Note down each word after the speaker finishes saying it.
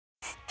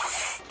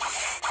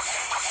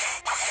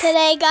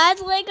Today,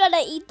 guys, we're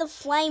gonna eat the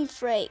flame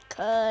fruit,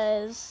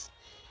 cause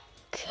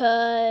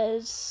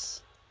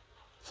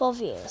for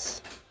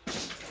views.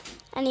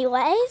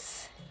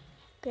 Anyways,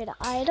 go to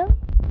item,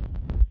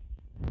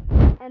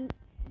 and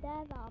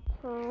there's our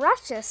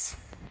precious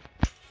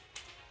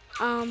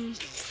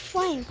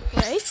flame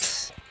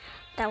fruit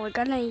that we're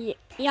gonna eat.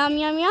 Yum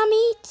yum yum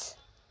eat.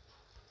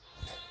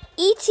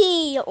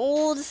 E.T.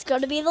 Oh, this is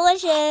gonna be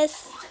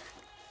delicious.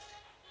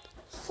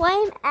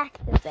 Flame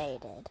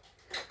activated.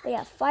 We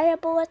have fire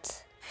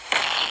bullets.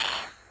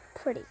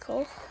 Pretty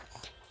cool.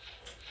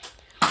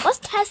 Let's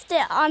test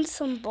it on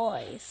some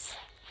boys.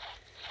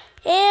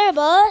 Here,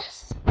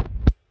 boys.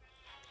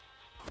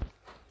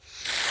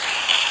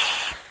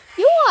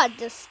 You are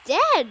just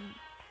dead.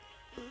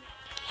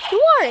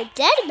 You are a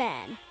dead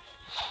man.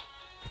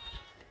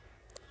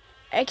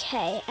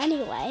 Okay,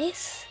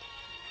 anyways.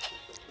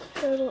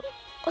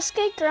 Let's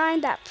go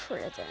grind that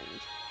prison.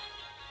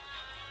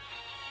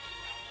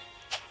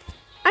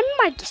 I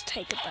might just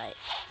take a bite.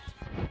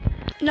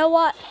 You know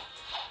what?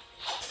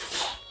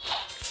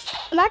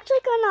 I'm actually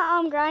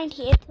gonna grind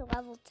here to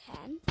level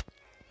 10.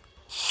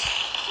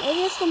 Maybe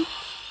this will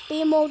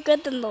be more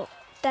good than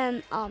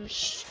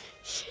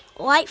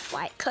light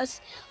flight,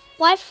 cause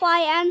light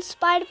flight and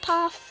spider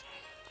path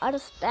are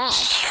just bad.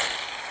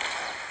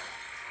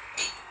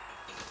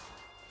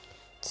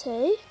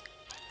 2.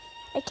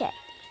 Okay.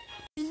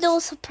 Do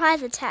a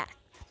surprise attack.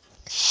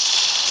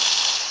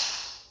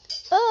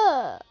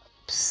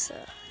 Oops.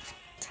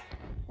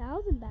 That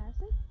was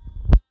embarrassing.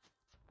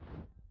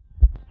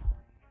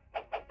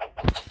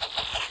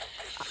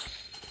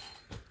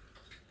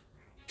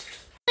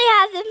 He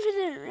has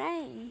infinite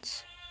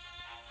range.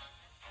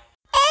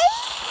 8,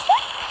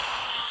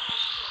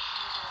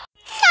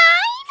 9.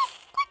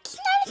 What's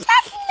not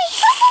attacking me?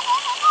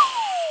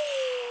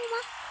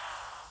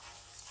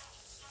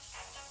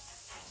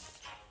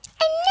 A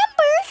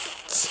number.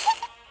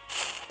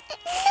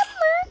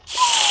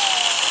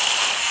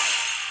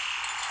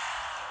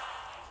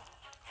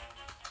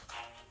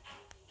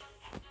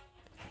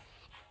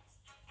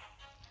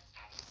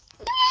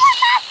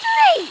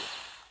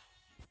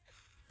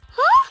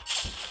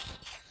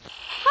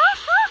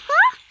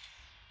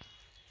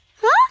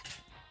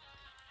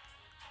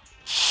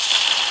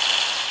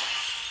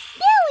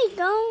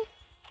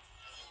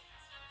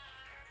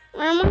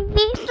 I'm a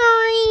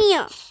victory!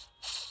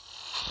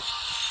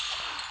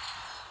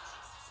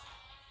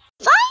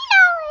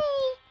 Finally!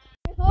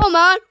 Oh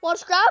man, want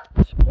to scrap?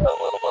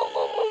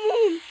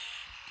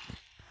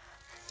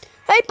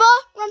 Hey, boy,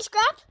 want to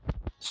scrap?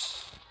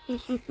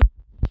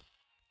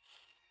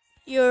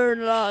 You're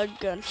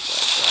not gonna.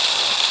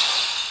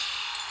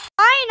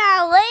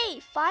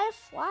 Finally,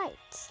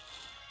 fireflies.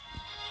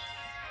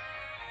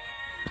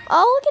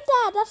 Oh, look at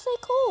that! That's so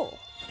cool.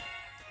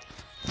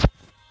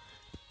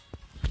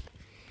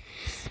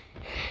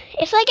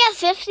 If I get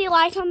 50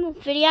 likes on this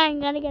video, I'm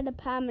gonna get a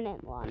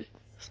permanent one.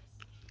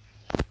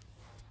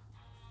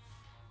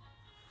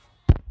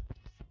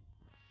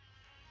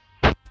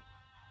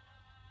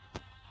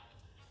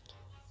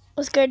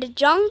 Let's go to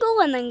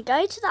jungle and then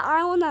go to the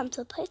island and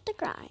to place the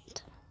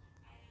grind.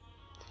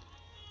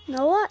 You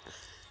know what?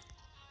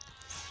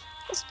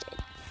 Let's do it.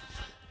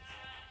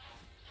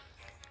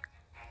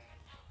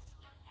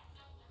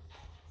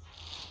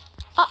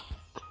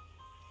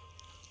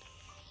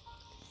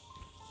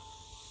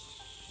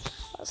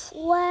 Let's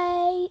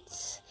wait.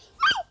 7,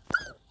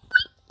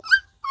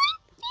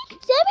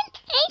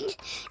 8,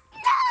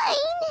 9.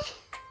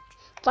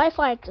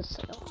 Firefly just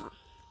so long.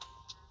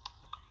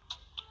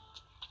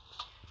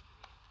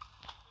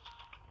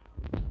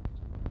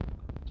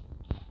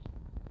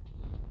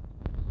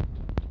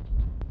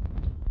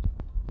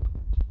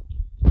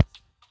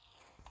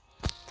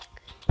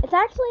 It's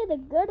actually the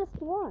goodest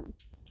one.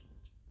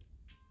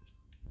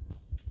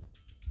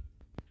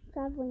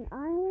 Traveling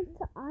island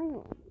to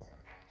island.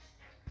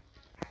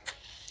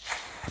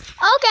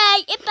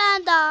 Okay, it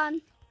burned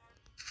on.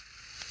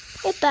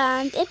 It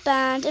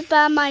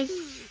burned my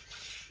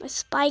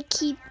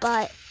spiky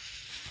butt.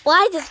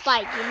 Why is it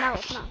spiky? No,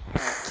 it's not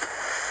spiky.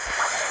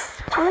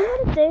 All I'm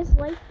gonna do is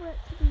wait for it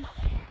to be.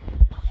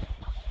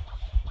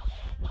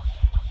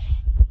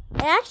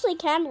 I actually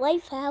can't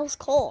wait for Hell's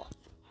Core.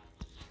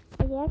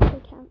 I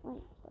actually can't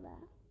wait for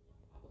that.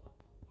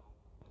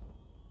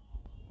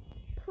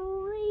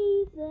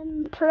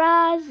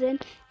 Prison,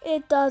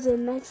 it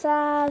doesn't make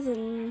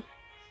sense.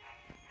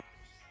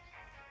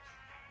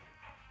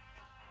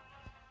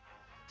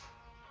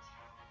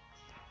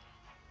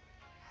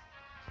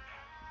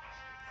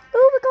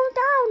 Oh, we're going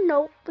down.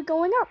 Nope, we're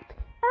going up.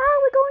 Ah,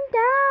 we're going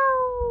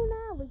down.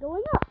 Now we're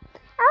going up.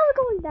 Ah, we're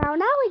going down.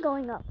 Now we're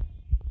going up.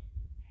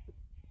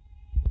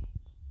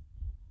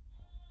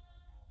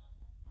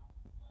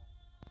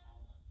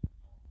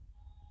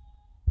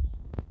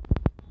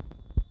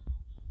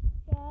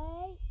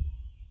 Okay.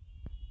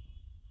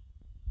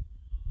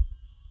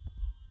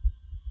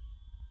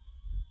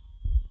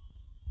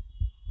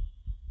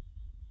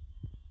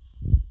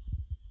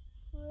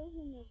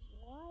 Prison is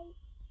white.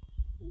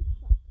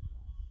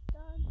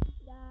 Dun,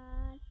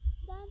 dun,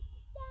 dun, dun,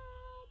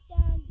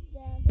 dun.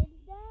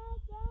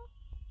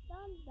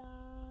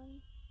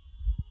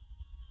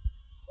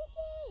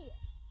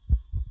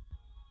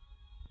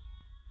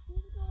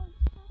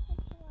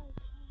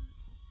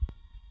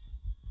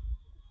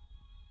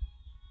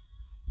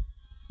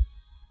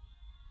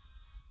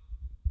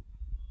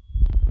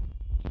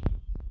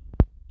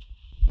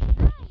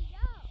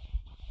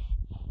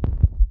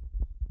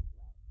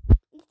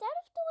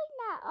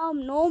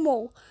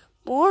 normal,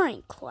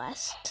 boring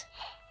quest.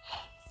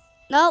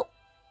 No.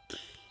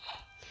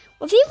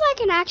 We'll see if I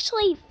can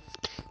actually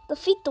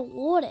defeat the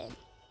warden.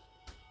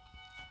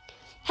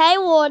 Hey,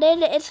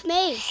 warden, it's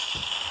me.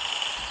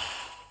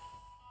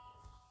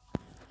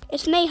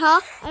 It's me,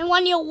 huh? I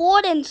want your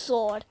warden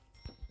sword.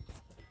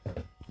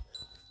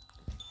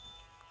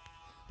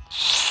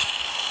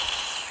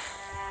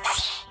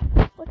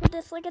 Look at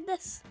this, look at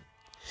this.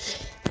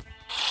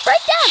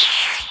 Break down!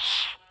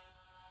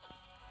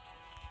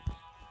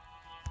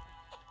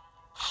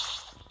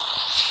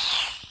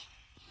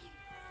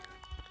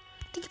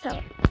 Think about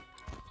it.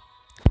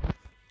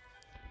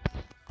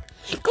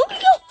 Go, go,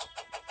 go!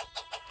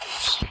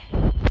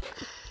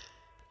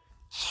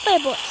 Fire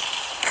bullets.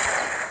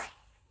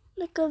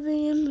 Look over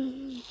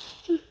him.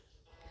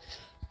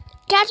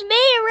 Catch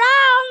me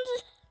around!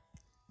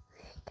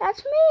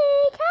 Catch me!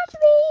 Catch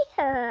me!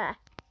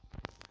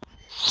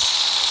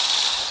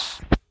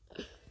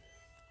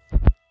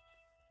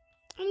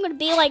 I'm gonna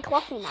be like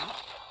Fluffy now.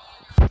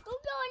 Go, go!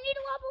 I need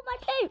to level my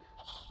cape.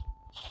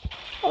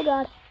 Oh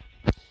God.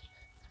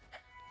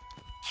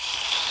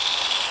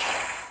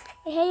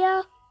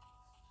 Hey,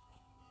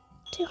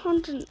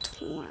 220.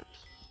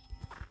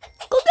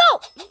 Go, go!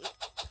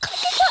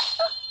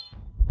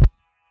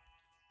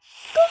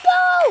 Go, go!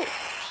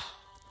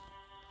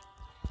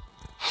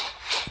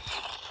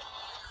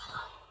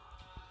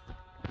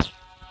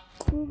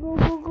 Go, go,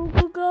 go, go,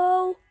 go,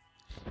 go.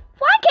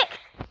 Fly kick!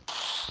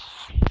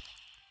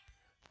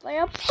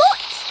 Fire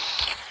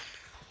bullets!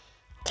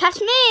 Catch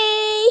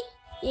me!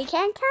 You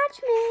can't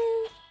catch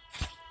me!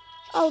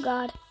 Oh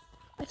God.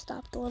 I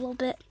stopped a little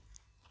bit.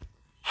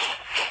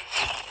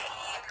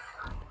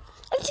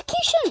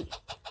 Execution!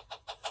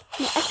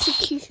 No,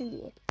 execution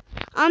here.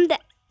 I'm the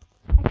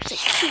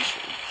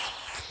execution.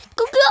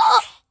 Go, go!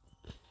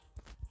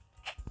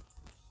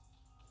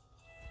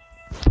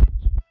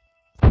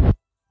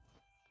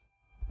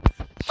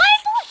 Fire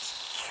bullets!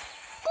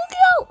 Go,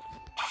 go!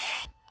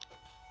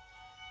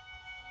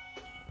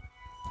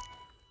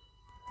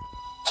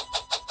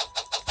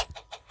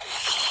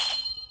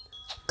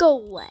 Go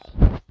away.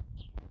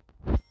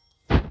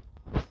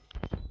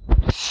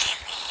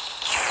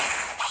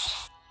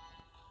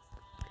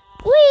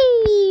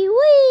 Wee,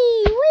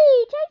 wee,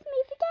 wee! Chase me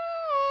if you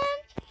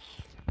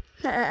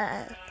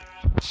can!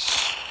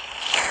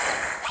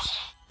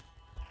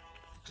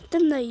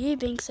 Didn't know you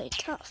being so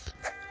tough.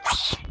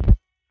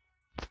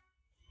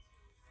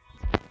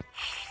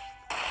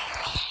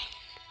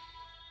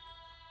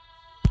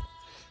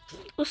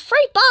 With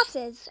 3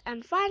 bosses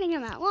and fighting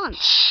them at once.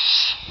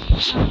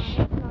 That's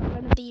not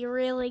going to be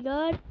really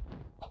good.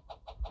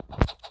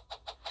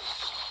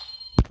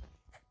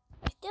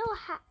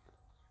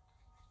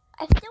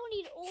 I still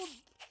need all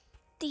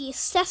the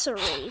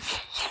accessories.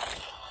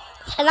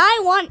 And I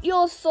want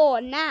your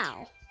sword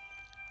now.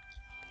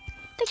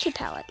 Thank you,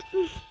 pallet.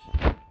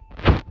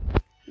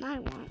 And I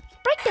want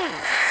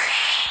breakdown.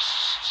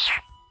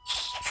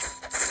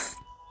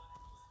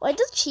 Wait,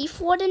 does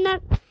Chief Warden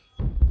have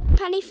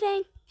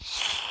anything?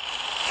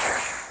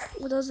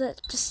 Or does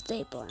it just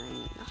stay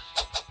blind?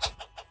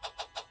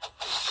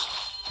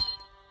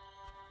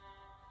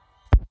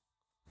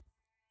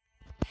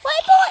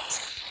 Fire bullets!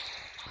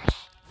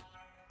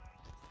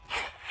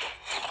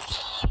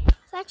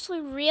 It's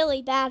actually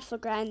really bad for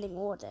grinding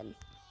Warden.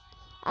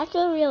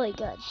 Actually really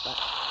good, but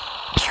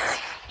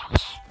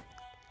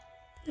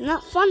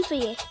not fun for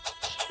you.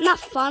 Not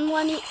fun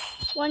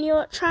when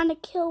you're trying to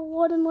kill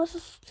Warden with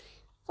a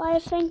fire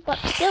thing, but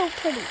still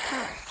pretty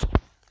tough.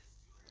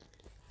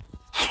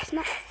 It's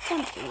not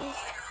fun for you.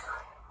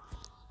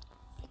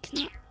 It's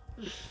not.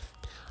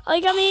 Oh,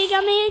 you got me, you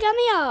got me, you got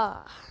me.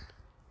 Ah.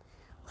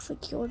 Looks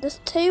like you're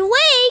just too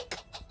weak.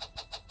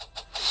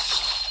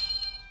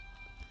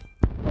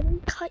 Let me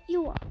cut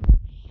you up.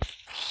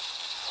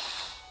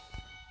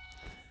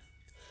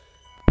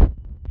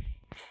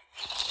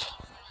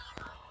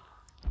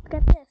 Look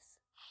at this.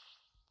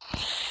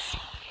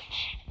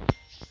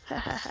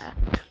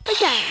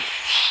 Okay.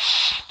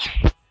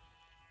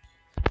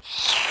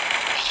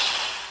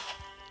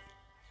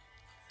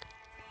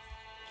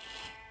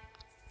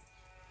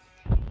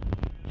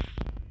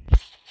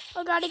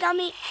 Oh God, he got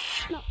me.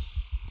 No.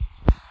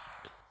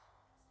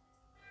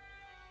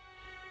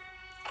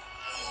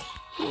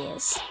 He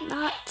is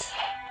not.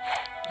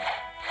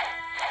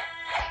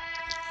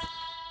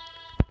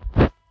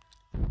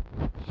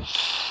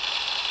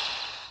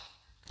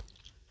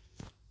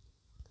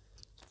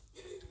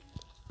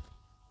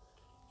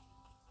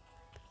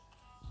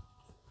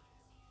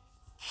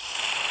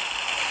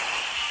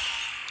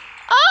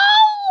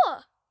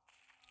 Oh!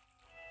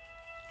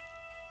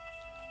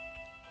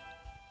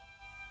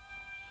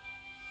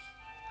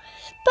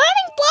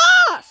 Burning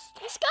blast!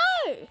 Let's go!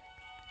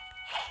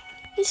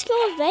 It's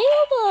still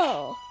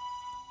available.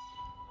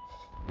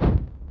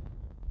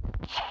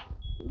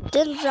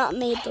 Didn't drop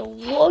me the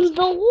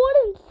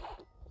warden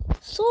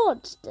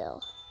sword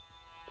still.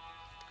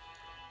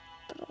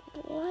 But a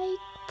white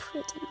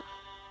prisoner.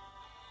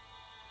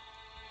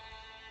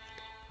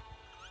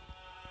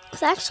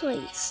 It's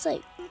actually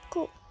so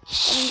cool.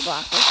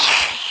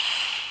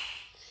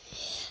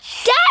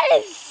 That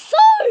is so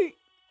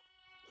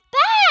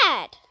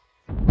bad.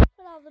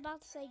 But I was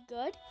about to say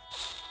good.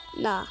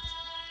 Nah.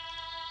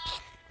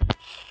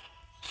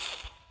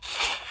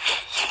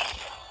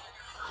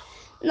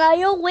 No,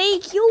 you're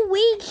weak,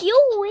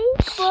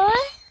 boy.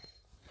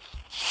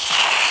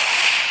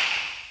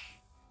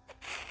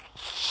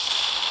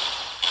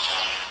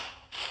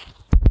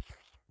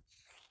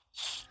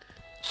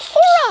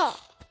 Hurrah!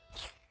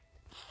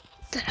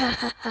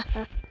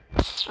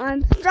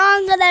 I'm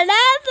stronger than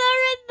ever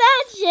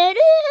imagined.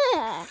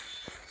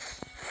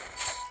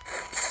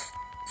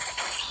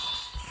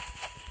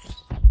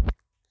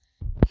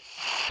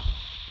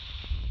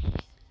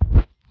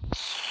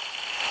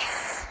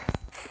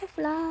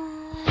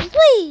 Fly.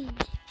 Whee!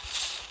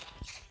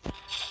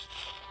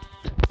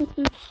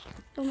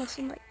 Almost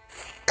like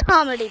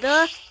comedy,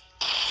 duh.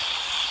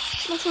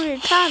 Almost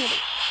like comedy.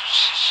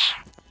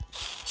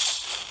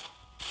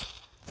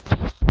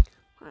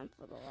 Time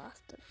for the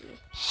last of you.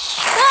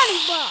 Body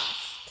blast!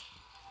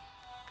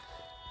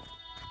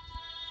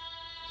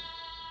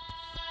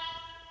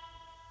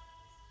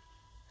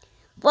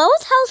 What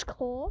was house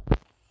called?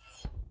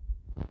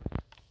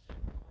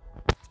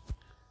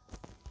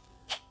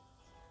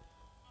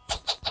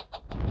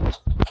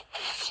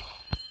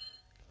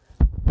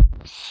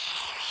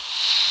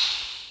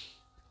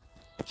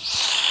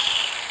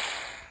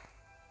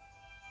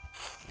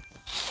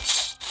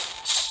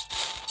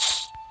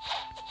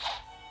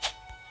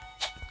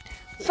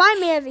 Find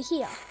me over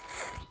here.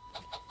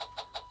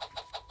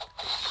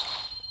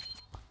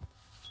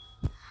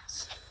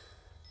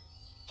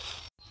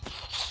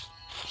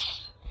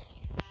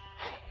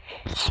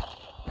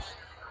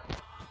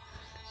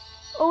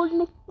 Old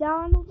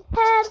MacDonald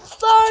had a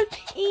farm,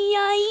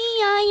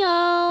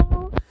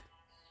 E-I-E-I-O.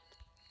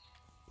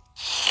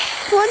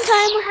 One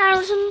time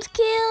Harrison was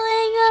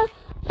killing a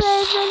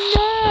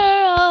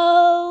prisoner.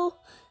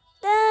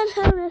 Then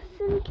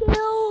Harrison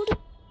killed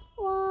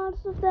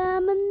lots of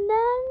them, and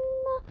then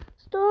the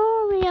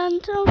story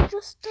untold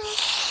the story.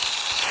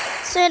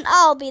 Soon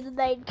I'll be the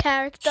main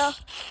character.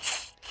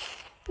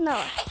 No,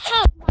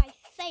 have my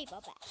saber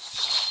back.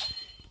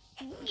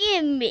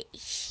 Give me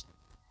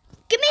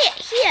it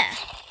here.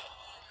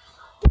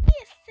 Give me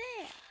it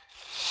there.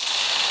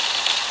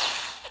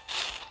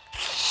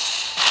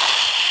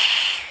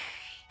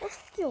 What's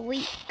your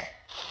weak?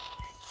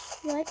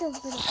 You like a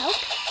little help?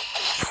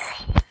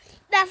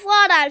 That's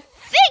what I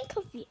think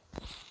of you.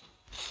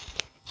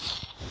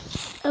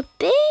 A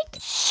big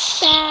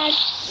bad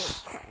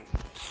bitcoin.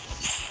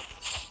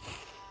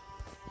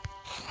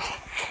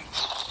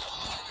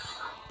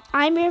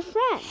 I'm your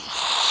friend.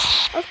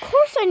 Of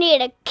course I need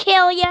to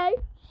kill you.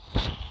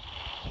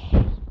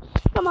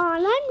 Come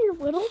on, I'm your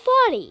little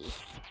buddy.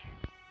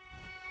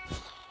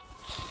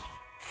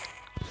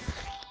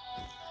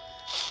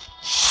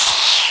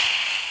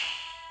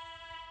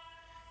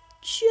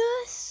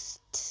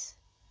 Just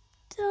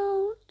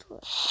don't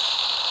look.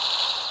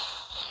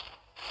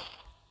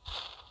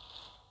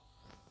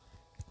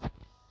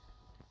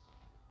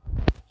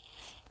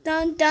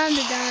 Dun dun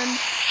dun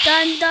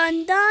dun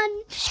dun dun dun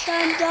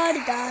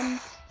dun dun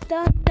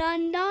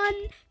dun dun dun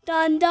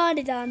dun dun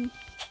dun.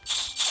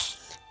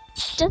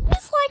 Does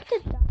this like to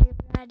die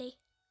already?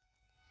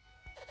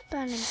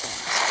 Burning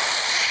things.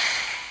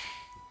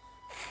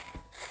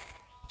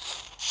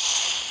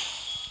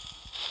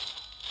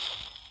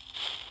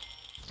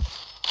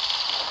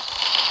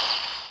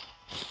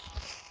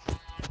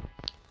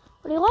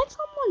 Would you like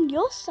someone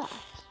your size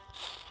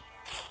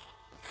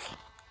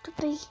to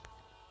be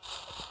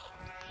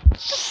to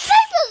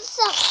save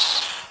yourself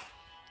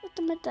with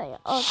the medallion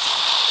of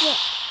shit?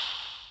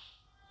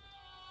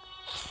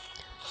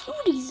 You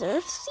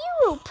deserve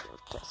 0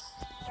 purpose.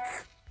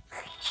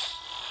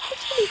 What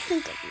do you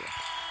think of you?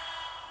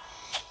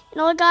 You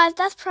know what, guys?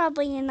 That's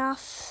probably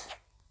enough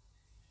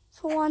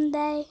for one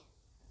day.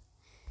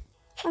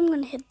 I'm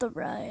gonna hit the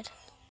road.